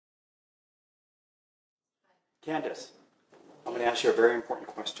Candice, I'm going to ask you a very important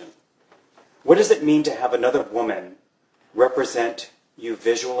question. What does it mean to have another woman represent you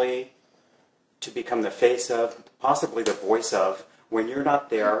visually, to become the face of, possibly the voice of, when you're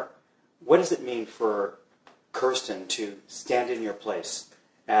not there? What does it mean for Kerstyn to stand in your place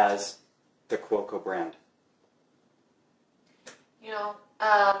as the CCouco brand? You know,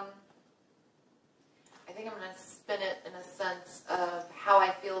 I think I'm going to spin it in a sense of how I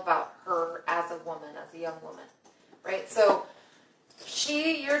feel about her as a woman, as a young woman, right? So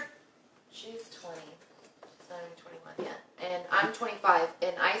she's 20, she's not even 21 yet, and I'm 25,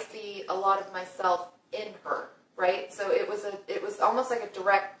 and I see a lot of myself in her, right? So it was almost like a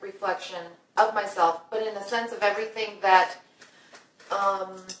direct reflection of myself, but in the sense of everything that, how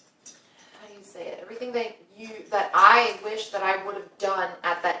do you say it? Everything that I wish that I would have done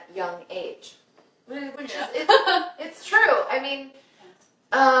at that young age. Which is, it's true. I mean,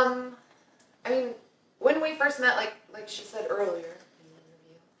 when we first met, like she said earlier in the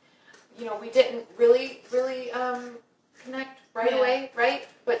interview, you know, we didn't really connect right away, right?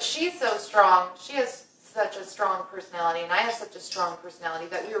 But she's so strong. She has such a strong personality, and I have such a strong personality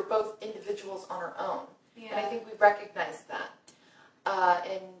that we were both individuals on our own. Yeah. And I think we recognized that.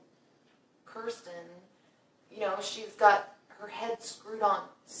 And Kerstyn, you know, she's got her head screwed on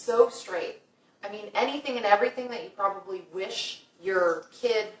so straight. I mean, anything and everything that you probably wish your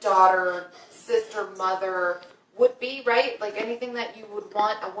kid, daughter, sister, mother would be, right? Like anything that you would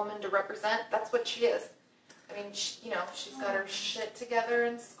want a woman to represent, that's what she is. I mean, you know, she's got her shit together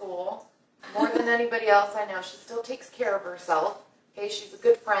in school. More than anybody else I know. She still takes care of herself. Okay, she's a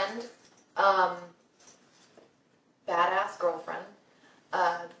good friend. Badass girlfriend.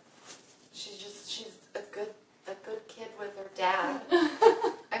 She's a good kid with her dad.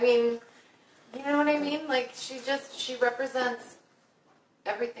 I mean, you know what I mean? Like, she represents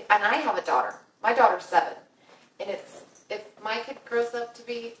everything. And I have a daughter. My daughter's 7. And if my kid grows up to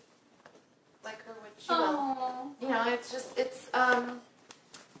be like her, which she will, you know,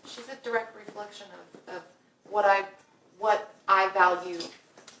 she's a direct reflection of what I value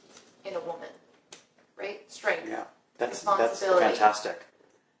in a woman. Right? Strength. Yeah. That's fantastic.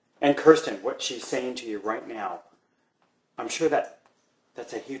 And Kerstyn, what she's saying to you right now, I'm sure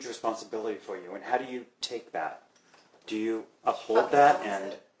that's a huge responsibility for you. And how do you take that? Do you uphold that?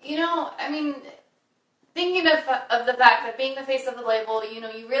 And you know, I mean, thinking of the fact that being the face of the label, you know,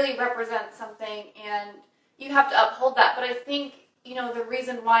 you really represent something, and you have to uphold that. But I think, you know, the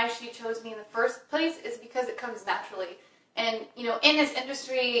reason why she chose me in the first place is because it comes naturally. And, you know, in this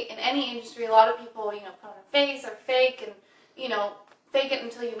industry, in any industry, a lot of people, you know, put on a face or fake, and, you know, fake it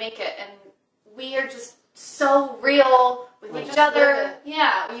until you make it. And we are just so real with each other.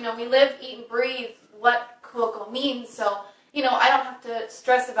 Yeah, you know, we live, eat, and breathe what CCouco means. So, you know, I don't have to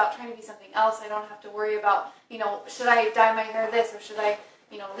stress about trying to be something else. I don't have to worry about, you know, should I dye my hair this, or should I,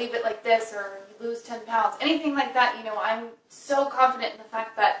 you know, leave it like this, or lose 10 pounds. Anything like that, you know, I'm so confident in the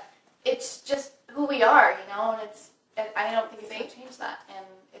fact that it's just who we are, you know, and I don't think it's going to change that. And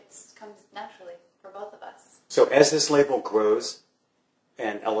it comes naturally for both of us. So as this label grows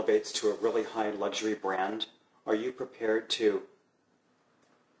and elevates to a really high luxury brand, are you prepared to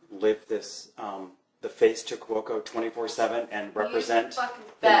live this, the face to CCouco 24/7 and represent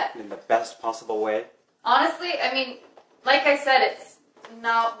in the best possible way? Honestly, I mean, like I said, it's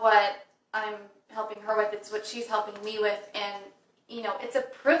not what I'm helping her with, it's what she's helping me with. And, you know, it's a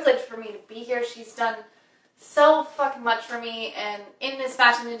privilege for me to be here. She's done so fucking much for me, and in this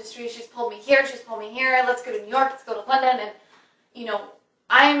fashion industry, she's pulled me here, she's pulled me here, let's go to New York, let's go to London, and, you know,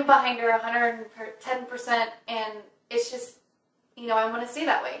 I'm behind her 110%, and it's just, you know, I want to stay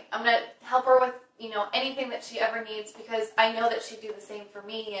that way. I'm going to help her with, you know, anything that she ever needs, because I know that she'd do the same for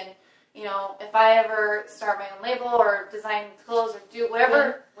me. And, you know, if I ever start my own label or design clothes or do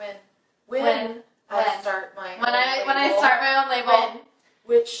whatever, when I start my own label,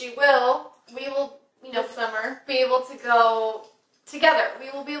 which she will, we will, you know, summer, be able to go together. We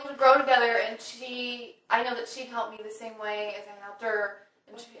will be able to grow together, and I know that she'd help me the same way as I helped her.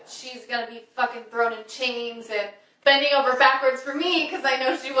 And she's going to be fucking thrown in chains and bending over backwards for me, because I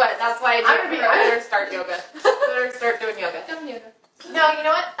know she would. That's why I better start yoga. Better start doing yoga. No, you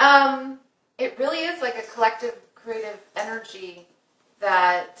know what? It really is like a collective creative energy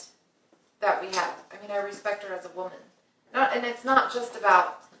that we have. I mean, I respect her as a woman. And it's not just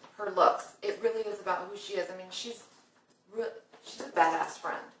about her looks. It really is about who she is. I mean, she's a badass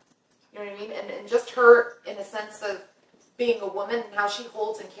friend. You know what I mean? And just her, in a sense of being a woman, and how she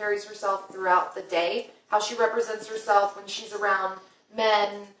holds and carries herself throughout the day, how she represents herself when she's around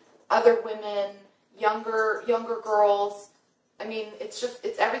men, other women, younger girls. I mean, it's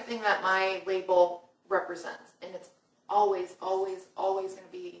everything that my label represents, and it's always, always, always going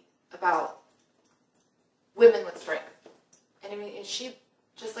to be about women with strength. And I mean, and she,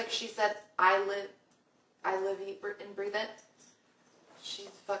 just like she said, I live, eat, and breathe it. She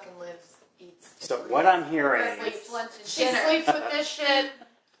fucking lives, eats. So what I'm hearing Sleeps, lunch, and She dinner. sleeps with this shit.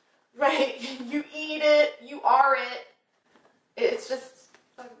 Right? You eat it. You are it. It's just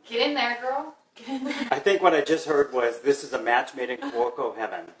Get in there, girl. I think what I just heard was this is a match made in CCouco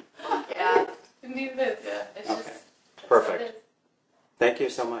heaven. yeah. Indeed it is. Yeah. It's Okay. just that's Perfect. what it is. Thank you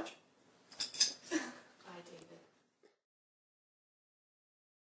so much.